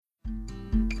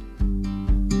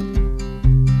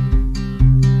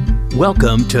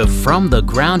Welcome to From the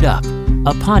Ground Up,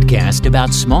 a podcast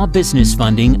about small business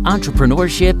funding,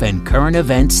 entrepreneurship, and current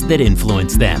events that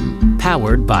influence them.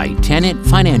 Powered by Tenet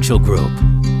Financial Group.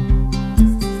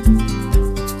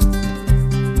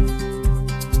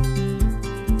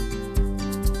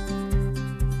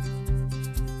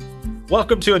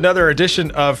 Welcome to another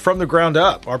edition of From the Ground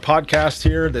Up, our podcast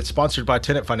here that's sponsored by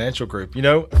Tenet Financial Group. You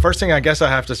know, first thing I guess I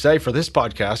have to say for this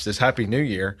podcast is Happy New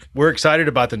Year. We're excited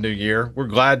about the new year. We're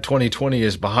glad 2020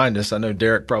 is behind us. I know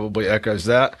Derek probably echoes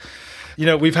that. You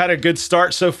know, we've had a good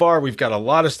start so far. We've got a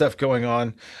lot of stuff going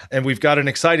on, and we've got an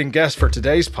exciting guest for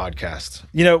today's podcast.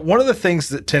 You know, one of the things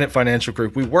that Tenet Financial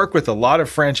Group, we work with a lot of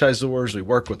franchisors. We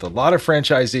work with a lot of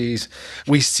franchisees.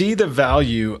 We see the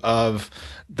value of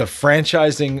the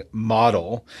franchising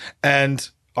model, and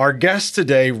our guest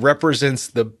today represents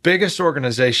the biggest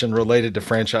organization related to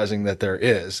franchising that there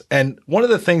is. And one of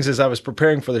the things as I was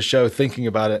preparing for the show, thinking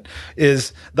about it,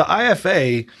 is the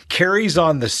IFA carries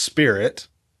on the spirit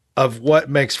of what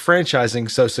makes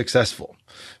franchising so successful.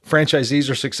 Franchisees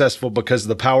are successful because of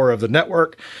the power of the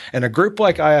network, and a group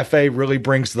like IFA really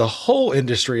brings the whole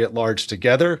industry at large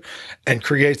together and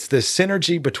creates this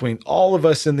synergy between all of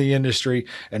us in the industry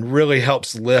and really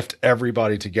helps lift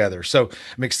everybody together. So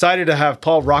I'm excited to have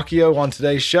Paul Rocchio on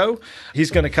today's show.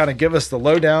 He's going to kind of give us the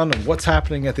lowdown on what's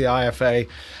happening at the IFA,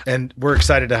 and we're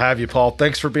excited to have you, Paul.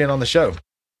 Thanks for being on the show.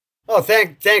 Oh,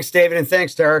 thanks, David, and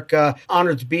thanks, Derek.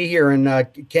 Honored to be here, and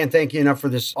can't thank you enough for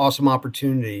this awesome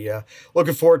opportunity.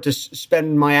 Looking forward to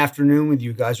spending my afternoon with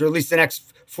you guys, or at least the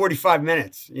next 45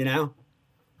 minutes, you know?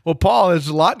 Well, Paul, there's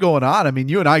a lot going on. I mean,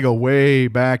 you and I go way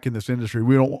back in this industry.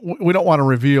 We don't want to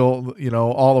reveal,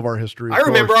 all of our history. I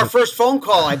remember our first phone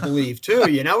call, I believe, too.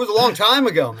 It was a long time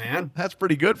ago, man. That's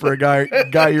pretty good for a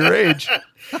guy your age.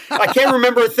 I can't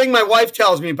remember a thing my wife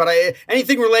tells me, but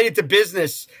anything related to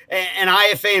business and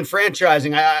IFA and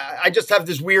franchising, I just have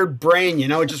this weird brain,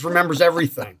 it just remembers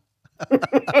everything.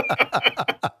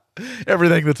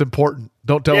 Everything that's important.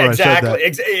 Don't tell her exactly.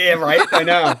 I said that. Yeah, right? I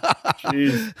know.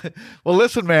 Jeez. Well,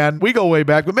 listen, man, we go way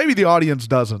back, but maybe the audience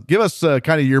doesn't. Give us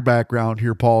kind of your background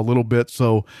here, Paul, a little bit,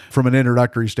 so from an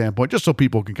introductory standpoint, just so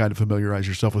people can kind of familiarize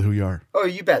yourself with who you are. Oh,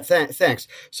 you bet. Thanks.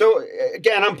 So,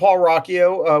 again, I'm Paul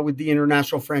Rocchio with the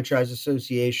International Franchise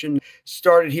Association.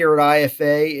 Started here at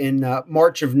IFA in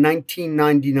March of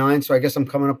 1999, so I guess I'm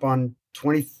coming up on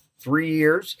 23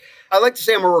 years. I like to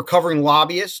say I'm a recovering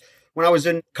lobbyist. When I was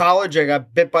in college, I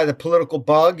got bit by the political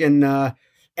bug and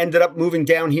ended up moving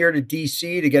down here to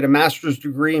D.C. to get a master's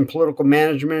degree in political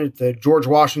management at the George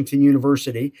Washington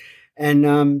University,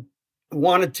 and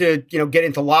wanted to, get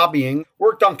into lobbying.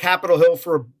 Worked on Capitol Hill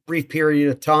for a brief period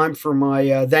of time for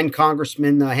my then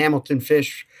Congressman Hamilton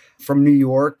Fish from New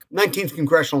York, 19th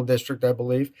Congressional District, I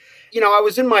believe. I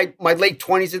was in my late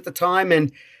 20s at the time,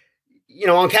 and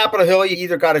on Capitol Hill, you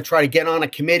either got to try to get on a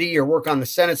committee or work on the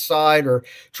Senate side, or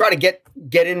try to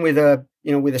get in with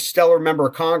a stellar member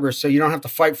of Congress, so you don't have to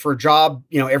fight for a job,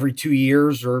 every 2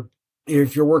 years, or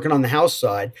if you're working on the House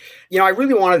side. I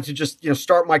really wanted to just,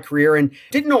 start my career, and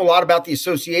didn't know a lot about the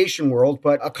association world,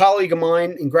 but a colleague of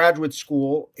mine in graduate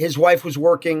school, his wife was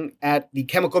working at the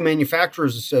Chemical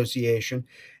Manufacturers Association.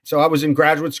 So I was in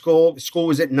graduate school. School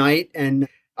was at night, and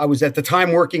I was at the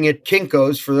time working at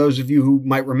Kinko's, for those of you who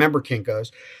might remember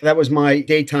Kinko's. That was my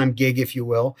daytime gig, if you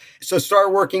will. So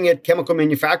started working at Chemical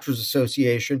Manufacturers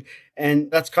Association. And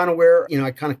that's kind of where,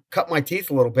 I kind of cut my teeth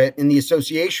a little bit in the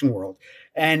association world,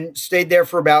 and stayed there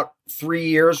for about 3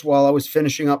 years while I was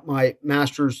finishing up my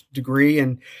master's degree,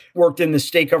 and worked in the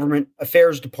State Government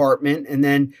Affairs Department, and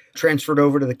then transferred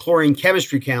over to the Chlorine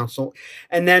Chemistry Council.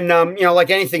 And then, like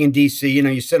anything in DC,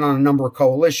 you sit on a number of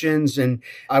coalitions, and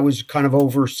I was kind of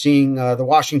overseeing the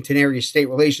Washington Area State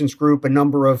Relations Group, a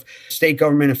number of state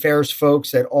government affairs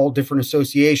folks at all different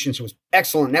associations. It was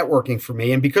excellent networking for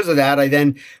me. And because of that, I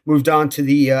then moved on to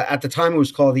the, at the time it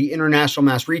was called the International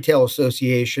Mass Retail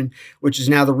Association, which is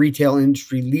now the Retail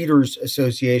Industry Leaders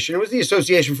Association. It was the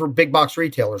association for big box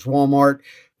retailers, Walmart,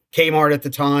 Kmart at the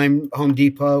time, Home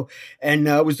Depot, and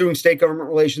was doing state government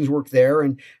relations work there,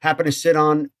 and happened to sit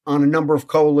on a number of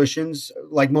coalitions,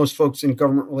 like most folks in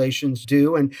government relations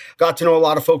do, and got to know a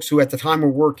lot of folks who at the time were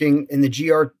working in the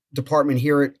GR department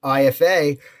here at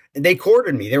IFA. And they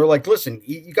courted me. They were like, listen,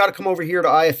 you got to come over here to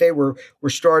IFA. We're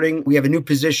starting. We have a new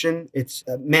position. It's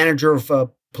a manager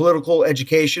of political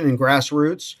education and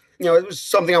grassroots. It was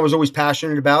something I was always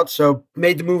passionate about. So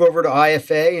made the move over to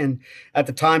IFA. And at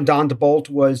the time, Don DeBolt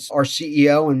was our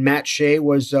CEO and Matt Shea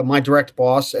was my direct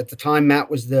boss. At the time, Matt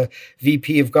was the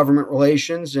VP of Government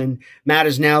Relations, and Matt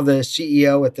is now the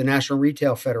CEO at the National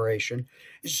Retail Federation.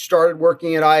 Started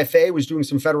working at IFA, was doing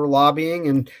some federal lobbying,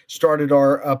 and started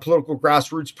our political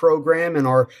grassroots program and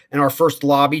our first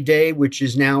lobby day, which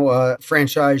is now a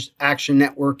Franchise Action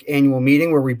Network annual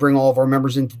meeting where we bring all of our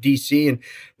members into DC and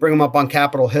bring them up on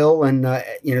Capitol Hill and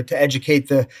to educate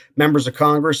the members of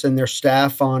Congress and their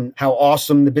staff on how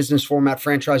awesome the business format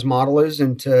franchise model is,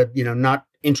 and to not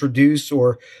introduce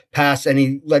or pass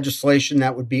any legislation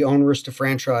that would be onerous to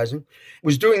franchising.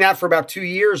 Was doing that for about 2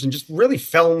 years and just really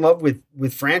fell in love with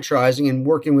franchising and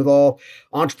working with all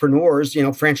entrepreneurs,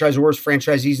 franchisors,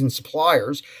 franchisees, and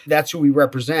suppliers. That's who we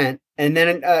represent. And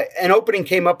then an opening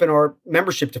came up in our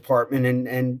membership department,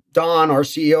 and Don, our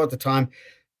CEO at the time,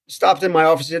 stopped in my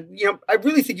office and said, I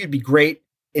really think you'd be great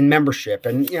in membership.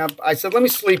 And, I said, let me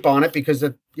sleep on it because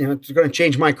it's going to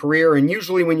change my career. And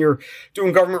usually when you're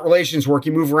doing government relations work,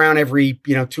 you move around every,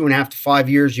 2.5 to 5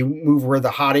 years, you move where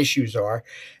the hot issues are.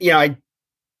 I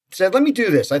said, let me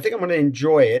do this. I think I'm going to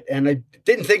enjoy it. And I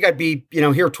didn't think I'd be,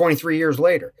 here 23 years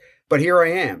later, but here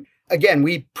I am. Again,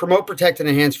 we promote, protect, and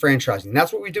enhance franchising.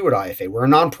 That's what we do at IFA. We're a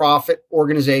nonprofit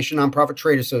organization, nonprofit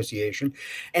trade association.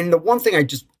 And the one thing I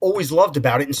just always loved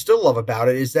about it and still love about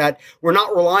it is that we're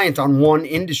not reliant on one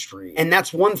industry. And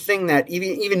that's one thing that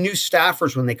even new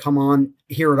staffers, when they come on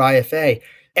here at IFA,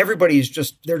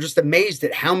 they're just amazed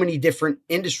at how many different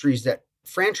industries that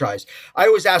franchise. I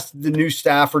always ask the new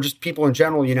staff or just people in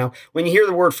general, when you hear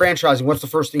the word franchising, what's the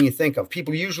first thing you think of?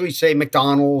 People usually say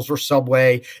McDonald's or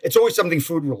Subway. It's always something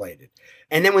food related.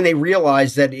 And then when they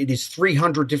realize that it is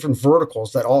 300 different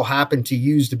verticals that all happen to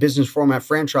use the business format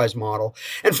franchise model.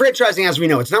 And franchising, as we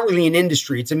know, it's not really an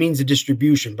industry. It's a means of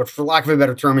distribution. But for lack of a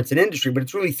better term, it's an industry, but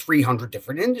it's really 300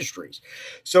 different industries.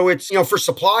 So it's, for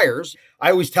suppliers,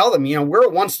 I always tell them, we're a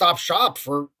one-stop shop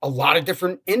for a lot of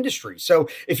different industries. So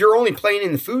if you're only playing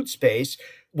in the food space,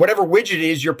 whatever widget it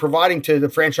is you're providing to the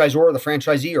franchisor or the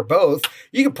franchisee or both,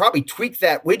 you could probably tweak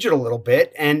that widget a little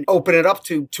bit and open it up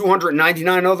to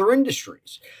 299 other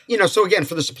industries. So again,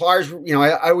 for the suppliers,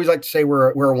 I always like to say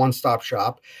we're a one-stop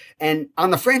shop. And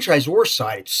on the franchisor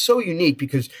side, it's so unique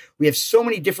because we have so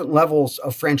many different levels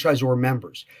of franchisor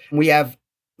members. We have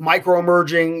micro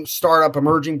emerging, startup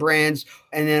emerging brands,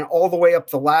 and then all the way up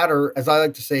the ladder, as I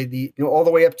like to say, all the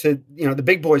way up to, the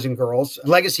big boys and girls,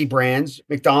 legacy brands,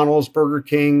 McDonald's, Burger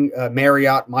King,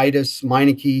 Marriott, Midas,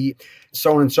 Meineke,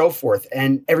 so on and so forth,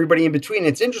 and everybody in between.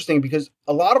 It's interesting because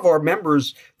a lot of our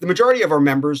members, the majority of our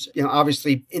members,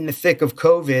 obviously in the thick of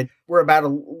COVID, we're about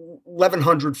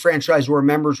 1,100 franchisor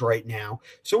members right now.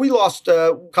 So we lost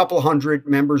a couple of hundred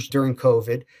members during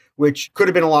COVID, which could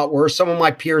have been a lot worse. Some of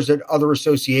my peers at other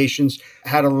associations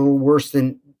had a little worse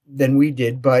than we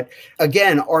did. But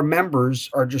again, our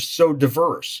members are just so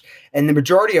diverse. And the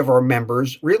majority of our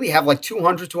members really have like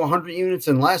 200 to 100 units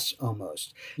and less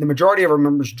almost. The majority of our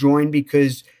members join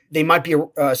because they might be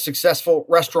a successful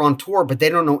restaurateur, but they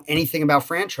don't know anything about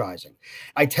franchising.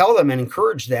 I tell them and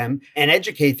encourage them and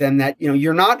educate them that,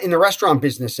 you're not in the restaurant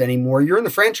business anymore. You're in the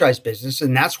franchise business.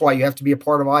 And that's why you have to be a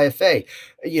part of IFA.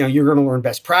 You're going to learn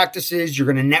best practices. You're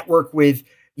going to network with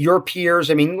your peers.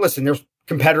 I mean, listen, there's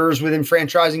competitors within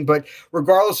franchising, but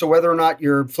regardless of whether or not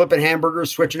you're flipping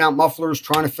hamburgers, switching out mufflers,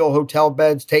 trying to fill hotel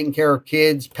beds, taking care of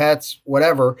kids, pets,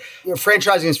 whatever,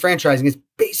 franchising is franchising. It's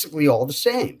basically all the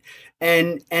same.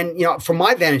 And from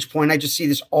my vantage point, I just see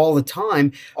this all the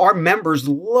time. Our members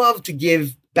love to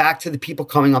give back to the people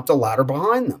coming up the ladder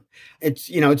behind them. It's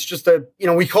just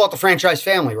we call it the franchise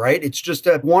family, right? It's just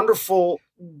a wonderful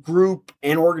group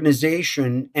and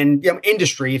organization and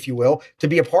industry, if you will, to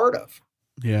be a part of.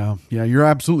 Yeah, you're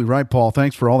absolutely right, Paul.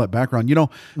 Thanks for all that background.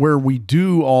 Where we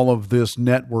do all of this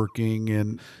networking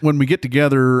and when we get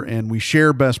together and we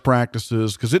share best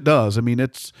practices, because it does. I mean,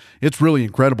 it's really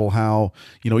incredible how,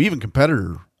 even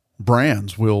competitor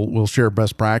brands will share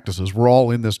best practices. We're all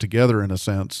in this together in a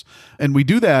sense. And we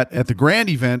do that at the grand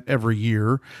event every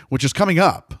year, which is coming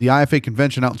up. The IFA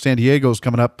convention out in San Diego is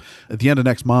coming up at the end of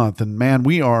next month. And man,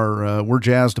 we're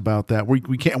jazzed about that.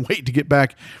 We can't wait to get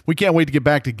back. We can't wait to get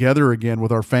back together again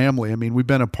with our family. I mean, we've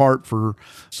been apart for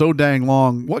so dang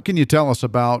long. What can you tell us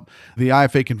about the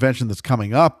IFA convention that's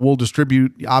coming up? We'll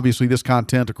distribute, obviously, this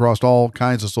content across all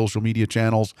kinds of social media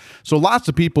channels. So lots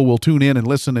of people will tune in and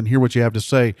listen and hear what you have to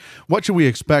say. What should we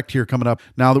expect here coming up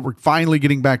now that we're finally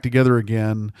getting back together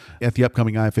again at the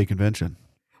upcoming IFA convention?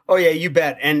 Oh yeah, you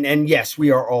bet. And yes,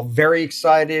 we are all very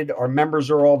excited. Our members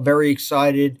are all very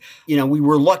excited. We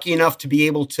were lucky enough to be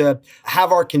able to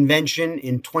have our convention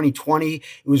in 2020. It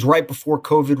was right before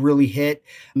COVID really hit.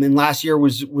 And last year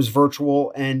was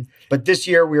virtual. But this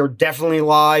year we are definitely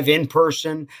live in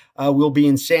person. We'll be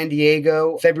in San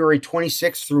Diego, February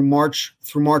 26th through March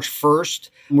 1st.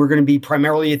 And we're going to be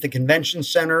primarily at the convention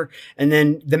center. And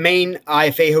then the main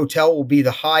IFA hotel will be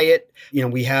the Hyatt.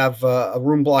 We have a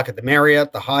room block at the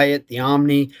Marriott, the Hyatt, the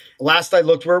Omni. Last I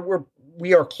looked,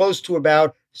 we are close to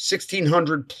about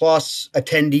 1,600 plus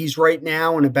attendees right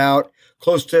now and about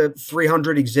close to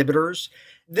 300 exhibitors.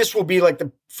 This will be like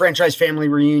the franchise family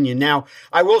reunion. Now,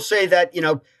 I will say that,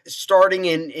 starting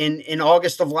in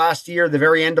August of last year, the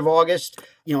very end of August,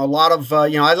 a lot of,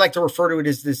 I like to refer to it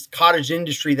as this cottage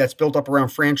industry that's built up around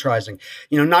franchising,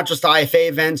 not just IFA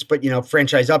events, but,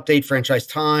 Franchise Update, Franchise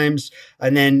Times,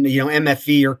 and then,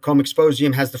 MFE or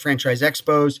Comexposium has the Franchise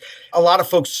Expos. A lot of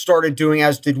folks started doing,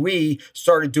 as did we,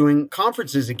 started doing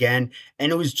conferences again.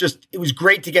 And it was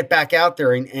great to get back out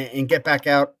there and get back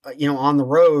out, on the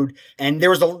road. And there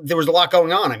was a lot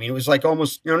going on. I mean, it was like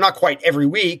almost, not quite every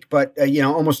week, but,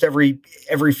 almost every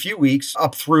few weeks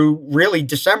up through really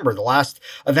December. The last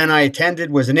event I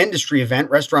attended was an industry event,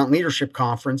 Restaurant Leadership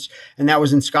Conference, and that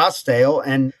was in Scottsdale.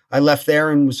 And I left there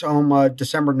and was home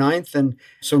December 9th. And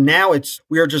so now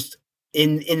we are just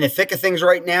in the thick of things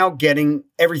right now, getting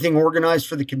everything organized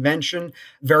for the convention.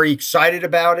 Very excited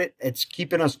about it. It's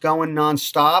keeping us going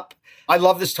nonstop. I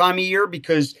love this time of year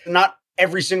because not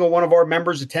every single one of our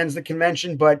members attends the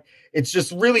convention, but it's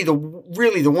just really the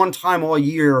one time all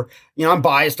year. I'm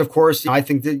biased, of course. I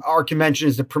think that our convention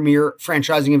is the premier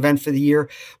franchising event for the year,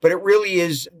 but it really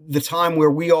is the time where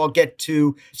we all get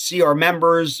to see our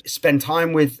members, spend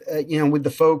time with, with the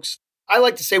folks. I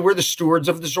like to say we're the stewards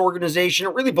of this organization.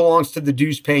 It really belongs to the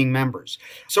dues-paying members.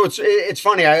 So it's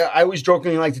funny. I always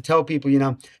jokingly like to tell people,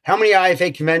 how many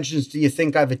IFA conventions do you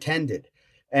think I've attended?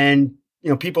 And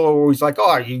people are always like,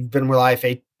 oh, you've been with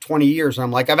IFA 20 years. And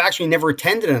I'm like, I've actually never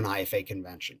attended an IFA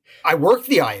convention. I work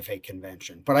the IFA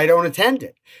convention, but I don't attend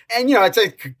it. And, it's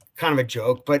a kind of a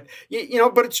joke, but,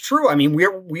 but it's true. I mean,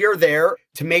 we are there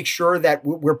to make sure that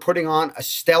we're putting on a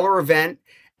stellar event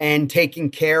and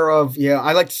taking care of,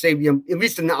 I like to say, at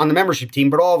least on the membership team,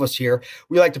 but all of us here,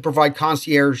 we like to provide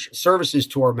concierge services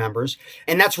to our members.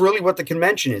 And that's really what the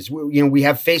convention is. We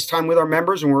have FaceTime with our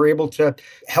members and we're able to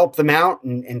help them out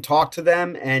and talk to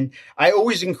them. And I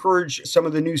always encourage some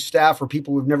of the new staff or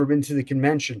people who've never been to the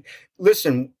convention,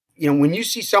 listen, when you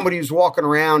see somebody who's walking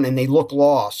around and they look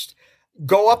lost,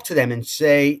 go up to them and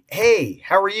say, hey,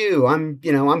 how are you? I'm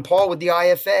Paul with the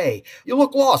IFA. You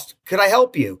look lost. Could I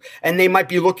help you? And they might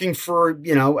be looking for,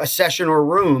 a session or a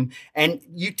room. And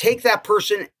you take that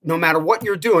person, no matter what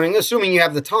you're doing, assuming you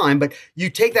have the time, but you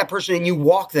take that person and you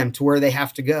walk them to where they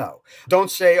have to go.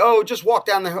 Don't say, oh, just walk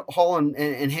down the hall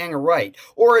and hang a right.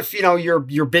 Or if,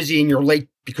 you're busy and you're late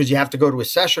because you have to go to a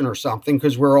session or something,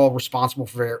 because we're all responsible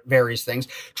for various things.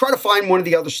 Try to find one of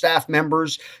the other staff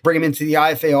members, bring them into the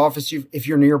IFA office if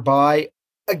you're nearby.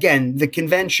 Again, the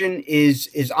convention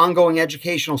is ongoing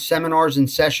educational seminars and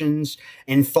sessions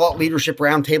and thought leadership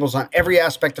roundtables on every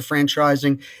aspect of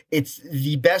franchising. It's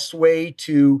the best way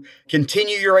to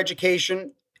continue your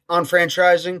education on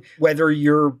franchising, whether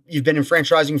you've been in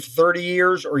franchising for 30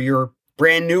 years or you're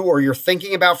brand new or you're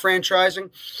thinking about franchising.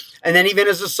 And then even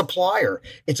as a supplier,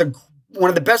 it's one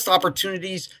of the best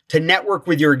opportunities to network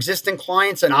with your existing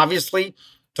clients and obviously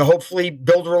to hopefully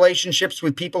build relationships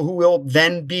with people who will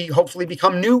then hopefully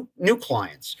become new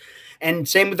clients. And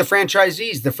same with the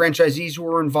franchisees who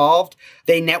are involved.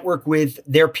 They network with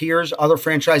their peers, other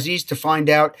franchisees, to find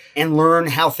out and learn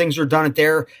how things are done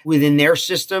within their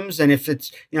systems. And if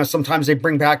it's, sometimes they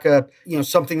bring back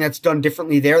something that's done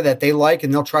differently there that they like,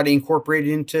 and they'll try to incorporate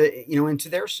it into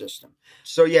their system.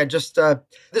 So yeah, just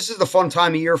this is the fun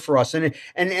time of year for us. And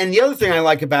the other thing I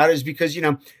like about it is because,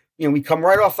 we come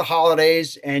right off the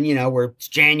holidays and, it's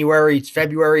January, it's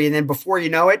February. And then before you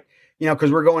know it,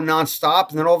 because we're going nonstop,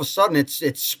 and then all of a sudden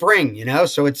it's spring,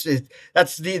 so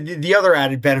that's the other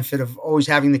added benefit of always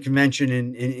having the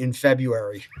convention in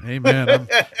February. Amen.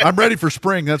 I'm ready for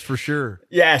spring. That's for sure.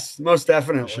 Yes, most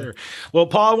definitely. Sure. Well,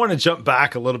 Paul, I want to jump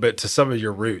back a little bit to some of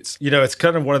your roots. It's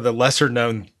kind of one of the lesser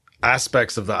known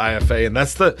aspects of the IFA, and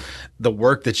that's the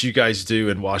work that you guys do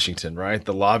in Washington, right?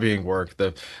 The lobbying work,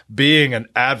 the being an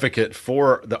advocate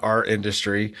for the art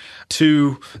industry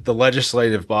to the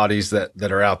legislative bodies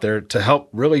that are out there to help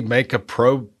really make a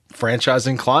pro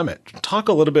franchising climate. Talk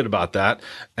a little bit about that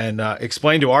and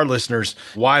explain to our listeners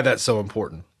why that's so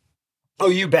important. Oh,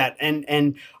 you bet.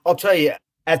 And I'll tell you,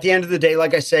 at the end of the day,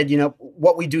 like I said,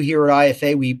 what we do here at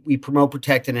IFA, we promote,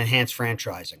 protect, and enhance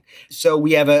franchising. So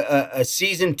we have a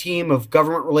seasoned team of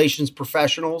government relations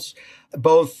professionals,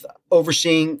 both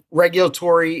overseeing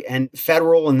regulatory and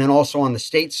federal, and then also on the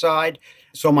state side.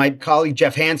 So my colleague,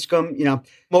 Jeff Hanscom,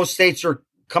 most states are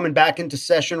coming back into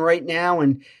session right now,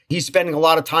 and he's spending a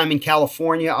lot of time in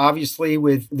California, obviously,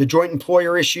 with the joint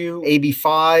employer issue, AB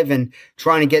 5, and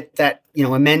trying to get that,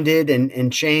 amended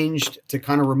and changed to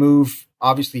kind of remove,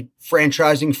 obviously,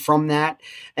 franchising from that.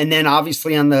 And then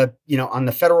obviously on the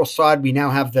federal side, we now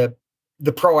have the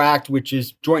PRO Act, which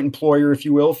is joint employer, if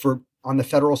you will, for on the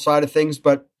federal side of things.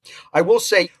 But I will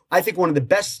say, I think one of the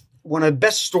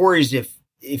best stories,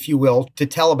 if you will, to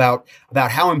tell about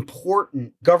how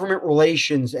important government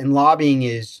relations and lobbying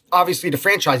is, obviously to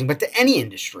franchising, but to any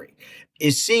industry,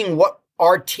 is seeing what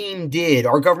our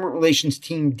government relations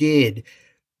team did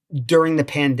during the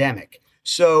pandemic.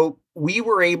 So we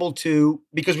were able to,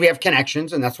 because we have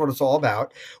connections, and that's what it's all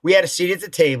about, we had a seat at the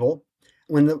table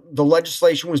when the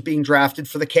legislation was being drafted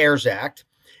for the CARES Act,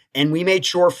 and we made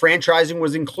sure franchising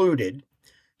was included.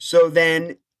 So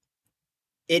then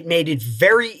it made it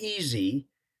very easy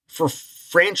for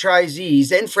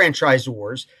franchisees and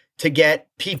franchisors to get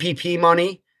PPP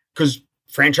money, because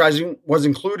franchising was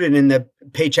included in the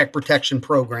Paycheck Protection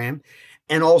Program,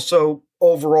 and also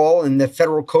overall in the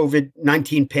federal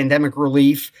COVID-19 pandemic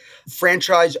relief.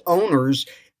 Franchise owners,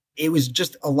 it was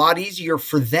just a lot easier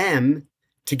for them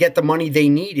to get the money they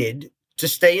needed to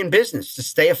stay in business, to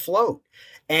stay afloat.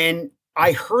 And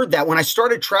I heard that when I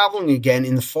started traveling again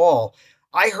in the fall,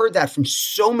 I heard that from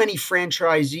so many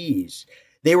franchisees.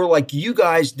 They were like, you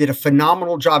guys did a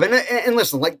phenomenal job. And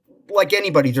listen, like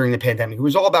anybody during the pandemic, it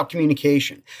was all about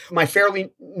communication. My fairly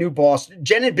new boss,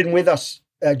 Jen, had been with us,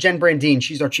 Jen Brandine,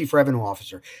 she's our chief revenue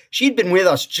officer. She'd been with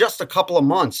us just a couple of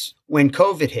months when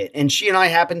COVID hit. And she and I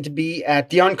happened to be at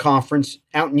the Unconference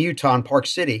out in Utah in Park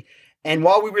City. And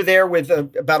while we were there with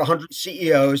about 100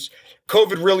 CEOs,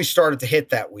 COVID really started to hit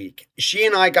that week. She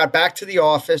and I got back to the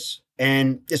office,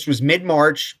 and this was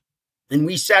mid-March, and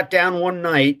we sat down one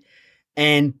night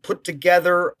and put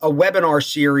together a webinar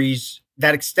series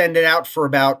that extended out for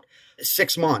about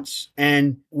 6 months.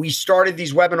 And we started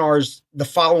these webinars the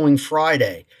following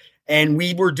Friday, and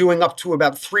we were doing up to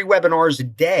about 3 webinars a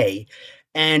day.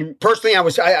 And personally,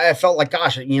 I felt like,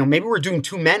 gosh, maybe we're doing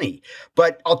too many.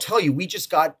 But I'll tell you, we just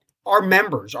got our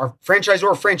members, our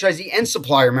franchisor, franchisee, and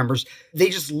supplier members, they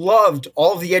just loved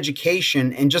all of the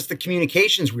education and just the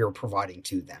communications we were providing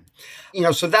to them.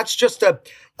 So that's just a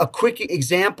quick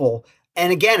example.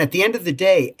 And again, at the end of the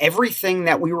day, everything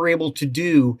that we were able to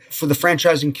do for the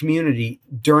franchising community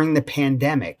during the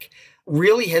pandemic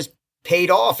really has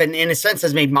paid off, and in a sense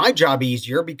has made my job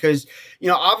easier because,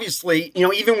 obviously,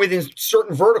 even within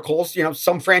certain verticals,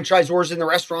 some franchisors in the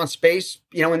restaurant space,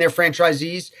 and their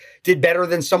franchisees did better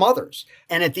than some others.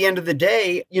 And at the end of the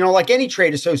day, like any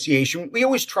trade association, we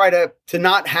always try to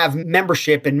not have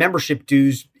membership and membership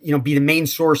dues, be the main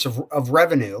source of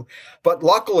revenue. But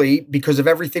luckily, because of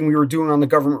everything we were doing on the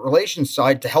government relations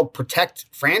side to help protect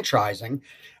franchising,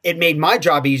 it made my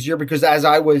job easier because as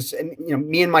I was,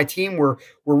 me and my team were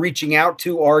reaching out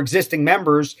to our existing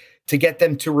members to get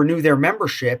them to renew their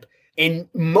membership. In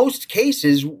most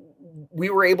cases,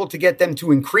 we were able to get them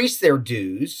to increase their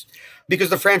dues because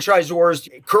the franchisors,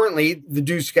 currently the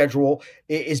dues schedule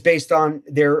is based on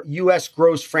their U.S.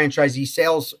 gross franchisee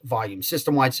sales volume,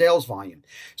 system-wide sales volume.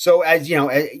 So as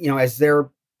their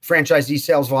franchisee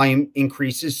sales volume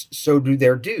increases, so do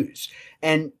their dues.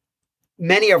 And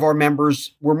many of our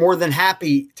members were more than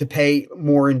happy to pay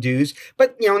more in dues.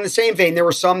 But, in the same vein, there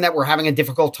were some that were having a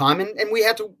difficult time and we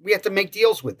had to make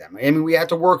deals with them. I mean, we had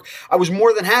to work. I was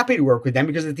more than happy to work with them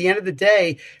because at the end of the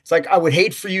day, it's like, I would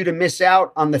hate for you to miss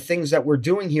out on the things that we're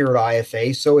doing here at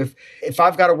IFA. So if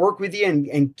I've got to work with you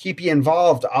and keep you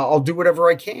involved, I'll do whatever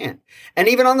I can. And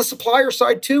even on the supplier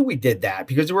side too, we did that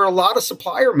because there were a lot of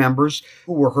supplier members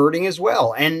who were hurting as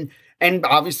well. And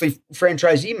obviously,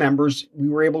 franchisee members, we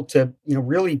were able to,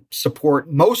 really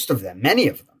support most of them, many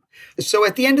of them. So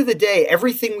at the end of the day,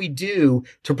 everything we do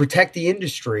to protect the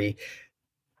industry,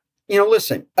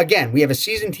 listen, again, we have a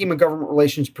seasoned team of government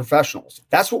relations professionals.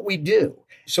 That's what we do.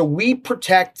 So we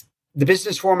protect the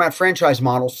business format franchise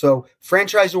model so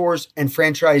franchisors and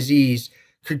franchisees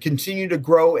could continue to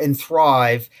grow and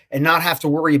thrive and not have to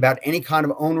worry about any kind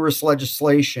of onerous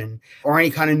legislation or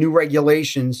any kind of new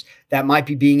regulations that might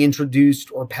be being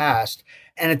introduced or passed.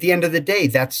 And at the end of the day,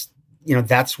 that's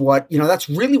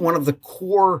really one of the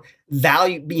core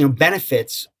value,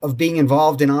 benefits of being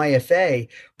involved in IFA.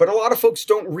 But a lot of folks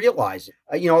don't realize it.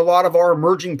 A lot of our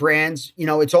emerging brands,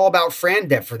 it's all about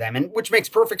FranDev for them, and which makes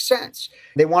perfect sense.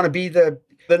 They want to be the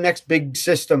next big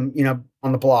system,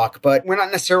 on the block, but we're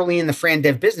not necessarily in the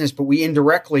FranDev business, but we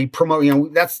indirectly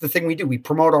promote, that's the thing we do. We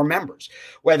promote our members,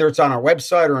 whether it's on our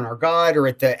website or in our guide or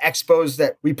at the expos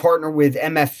that we partner with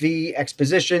MFV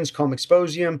Expositions,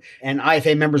 Comexposium, and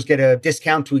IFA members get a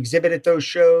discount to exhibit at those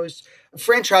shows.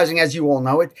 Franchising, as you all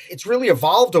know, it's really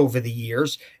evolved over the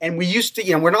years. And we used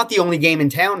to, we're not the only game in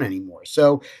town anymore.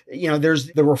 So, there's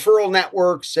the referral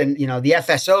networks and, the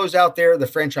FSOs out there, the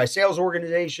franchise sales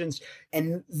organizations.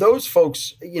 And those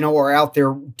folks, are out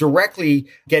there directly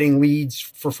getting leads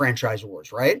for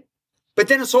franchisors, right? But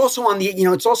then it's also on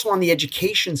the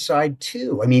education side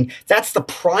too. I mean, that's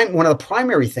one of the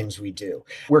primary things we do.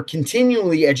 We're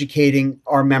continually educating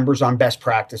our members on best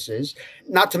practices,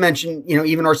 not to mention,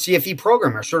 even our CFE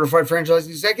program, our Certified Franchise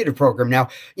Executive Program. Now,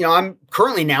 I'm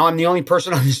the only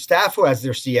person on the staff who has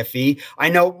their CFE. I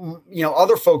know,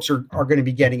 other folks are going to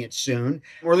be getting it soon,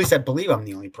 or at least I believe I'm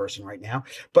the only person right now.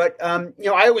 But, I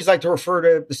always like to refer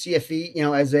to the CFE,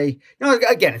 as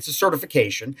again, it's a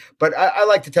certification, but I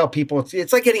like to tell people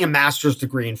it's like getting a master's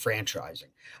degree in franchising.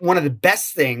 One of the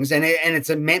best things, and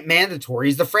it's a mandatory,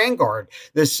 is the FranGuard,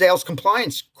 the sales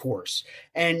compliance course.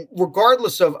 And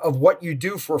regardless of what you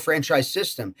do for a franchise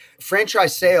system,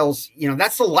 franchise sales,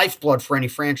 that's the lifeblood for any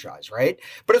franchise, right?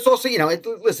 But it's also,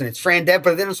 it's FranDev,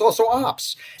 but then it's also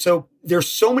ops. So there's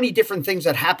so many different things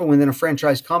that happen within a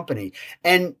franchise company.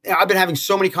 And I've been having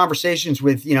so many conversations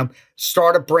with,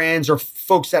 startup brands or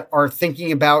folks that are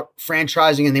thinking about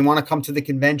franchising and they want to come to the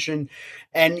convention.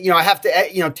 And, I have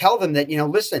to, tell them that,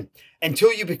 listen,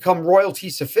 until you become royalty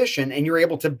sufficient and you're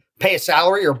able to pay a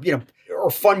salary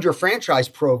or fund your franchise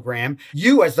program,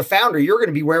 you as the founder, you're going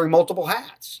to be wearing multiple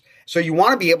hats. So you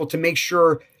want to be able to make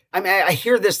sure. I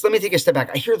hear this, let me take a step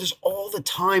back. I hear this all the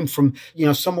time from,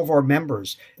 some of our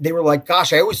members. They were like,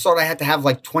 gosh, I always thought I had to have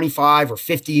like 25 or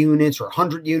 50 units or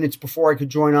 100 units before I could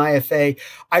join IFA.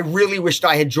 I really wished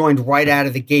I had joined right out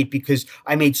of the gate because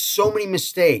I made so many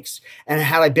mistakes. And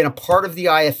had I been a part of the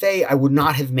IFA, I would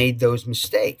not have made those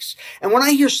mistakes. And when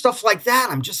I hear stuff like that,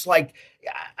 I'm just like,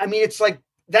 it's like,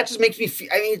 that just makes me feel,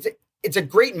 it's a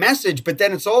great message, but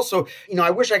then it's also,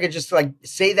 I wish I could just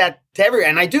say that to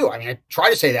everyone. And I do. I try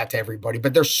to say that to everybody,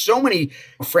 but there's so many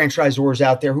franchisors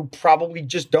out there who probably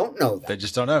just don't know that. They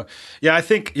just don't know. Yeah, I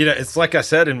think, it's like I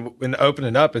said in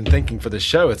opening up and thinking for the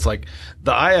show, it's like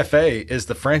the IFA is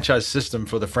the franchise system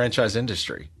for the franchise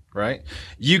industry. Right?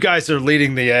 You guys are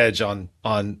leading the edge on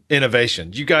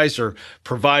innovation. You guys are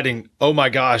providing, oh my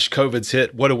gosh, COVID's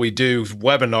hit. What do we do?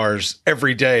 Webinars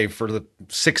every day for the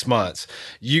 6 months.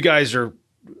 You guys are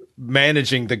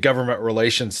managing the government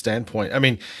relations standpoint.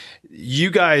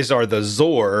 You guys are the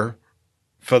Zor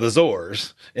for the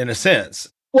Zors in a sense.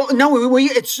 Well, no,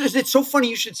 it's so funny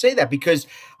you should say that because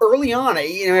early on,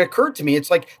 it occurred to me,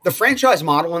 it's like the franchise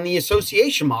model and the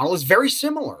association model is very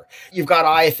similar. You've got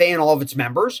IFA and all of its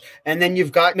members, and then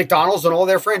you've got McDonald's and all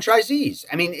their franchisees.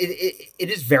 It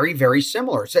is very, very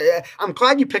similar. So I'm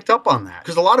glad you picked up on that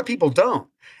because a lot of people don't.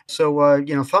 So,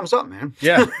 thumbs up, man.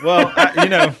 Yeah,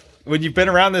 well, when you've been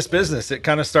around this business, it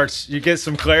kind of starts, you get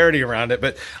some clarity around it.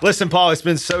 But listen, Paul, it's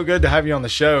been so good to have you on the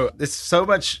show. It's so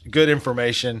much good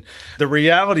information. The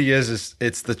reality is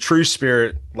it's the true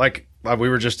spirit, like we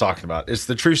were just talking about. It's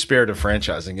the true spirit of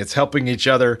franchising. It's helping each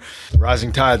other.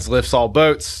 Rising tides lifts all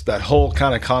boats. That whole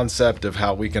kind of concept of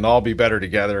how we can all be better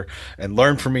together and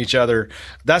learn from each other.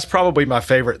 That's probably my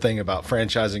favorite thing about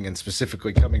franchising and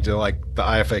specifically coming to like the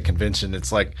IFA convention.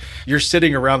 It's like you're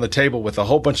sitting around the table with a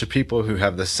whole bunch of people who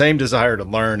have the same desire to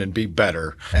learn and be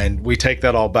better. And we take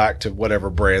that all back to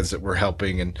whatever brands that we're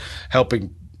helping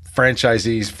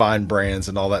franchisees find brands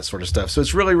and all that sort of stuff. So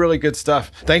it's really, really good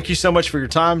stuff. Thank you so much for your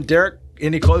time. Derek,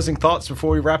 any closing thoughts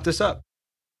before we wrap this up?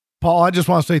 Paul, I just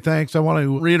want to say thanks. I want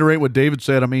to reiterate what David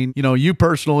said. You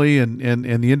personally and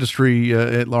the industry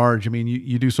at large,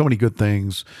 you do so many good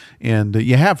things and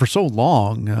you have for so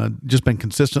long just been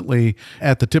consistently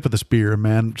at the tip of the spear,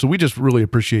 man. So we just really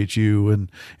appreciate you and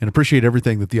appreciate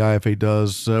everything that the IFA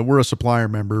does. We're a supplier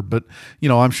member, but,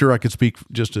 I'm sure I could speak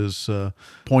just as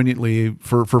poignantly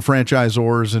for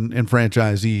franchisors and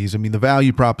franchisees. The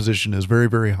value proposition is very,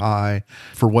 very high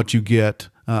for what you get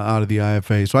out of the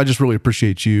IFA. So I just really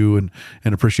appreciate you and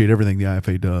appreciate everything the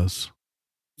IFA does.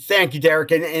 Thank you,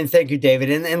 Derek, and thank you, David.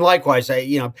 And likewise, I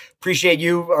appreciate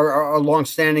you, our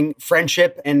longstanding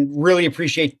friendship, and really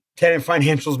appreciate Tenet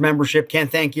Financial's membership. Can't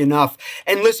thank you enough.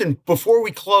 And listen, before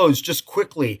we close, just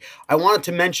quickly, I wanted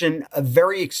to mention a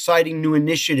very exciting new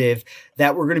initiative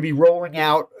that we're going to be rolling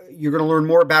out You're going to learn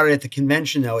more about it at the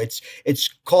convention, though. It's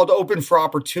called Open for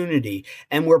Opportunity,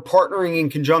 and we're partnering in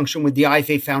conjunction with the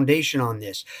IFA Foundation on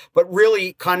this. But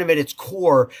really, kind of at its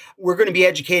core, we're going to be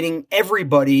educating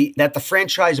everybody that the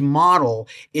franchise model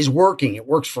is working. It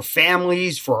works for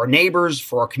families, for our neighbors,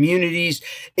 for our communities.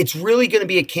 It's really going to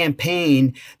be a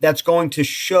campaign that's going to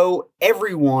show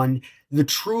everyone the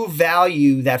true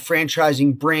value that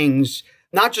franchising brings,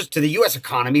 not just to the U.S.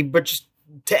 economy, but just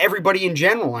to everybody in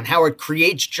general, and how it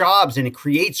creates jobs and it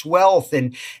creates wealth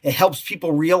and it helps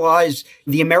people realize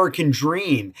the American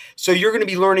dream. So you're going to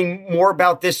be learning more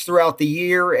about this throughout the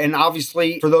year. And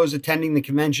obviously, for those attending the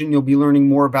convention, you'll be learning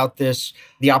more about this,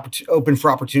 the Open for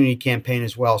Opportunity campaign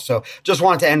as well. So just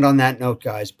wanted to end on that note,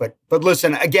 guys. But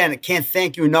listen, again, I can't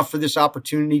thank you enough for this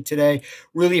opportunity today.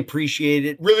 Really appreciate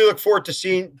it. Really look forward to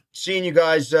seeing you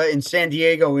guys in San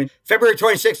Diego in February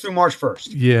 26th through March 1st.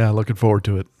 Yeah, looking forward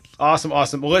to it. Awesome.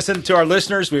 Well, listen, to our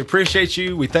listeners, we appreciate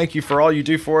you. We thank you for all you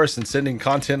do for us and sending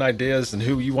content ideas and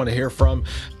who you want to hear from.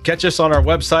 Catch us on our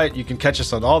website. You can catch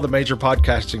us on all the major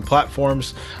podcasting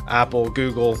platforms, Apple,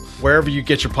 Google, wherever you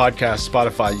get your podcasts,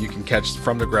 Spotify, you can catch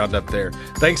From the Ground Up there.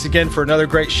 Thanks again for another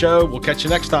great show. We'll catch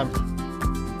you next time.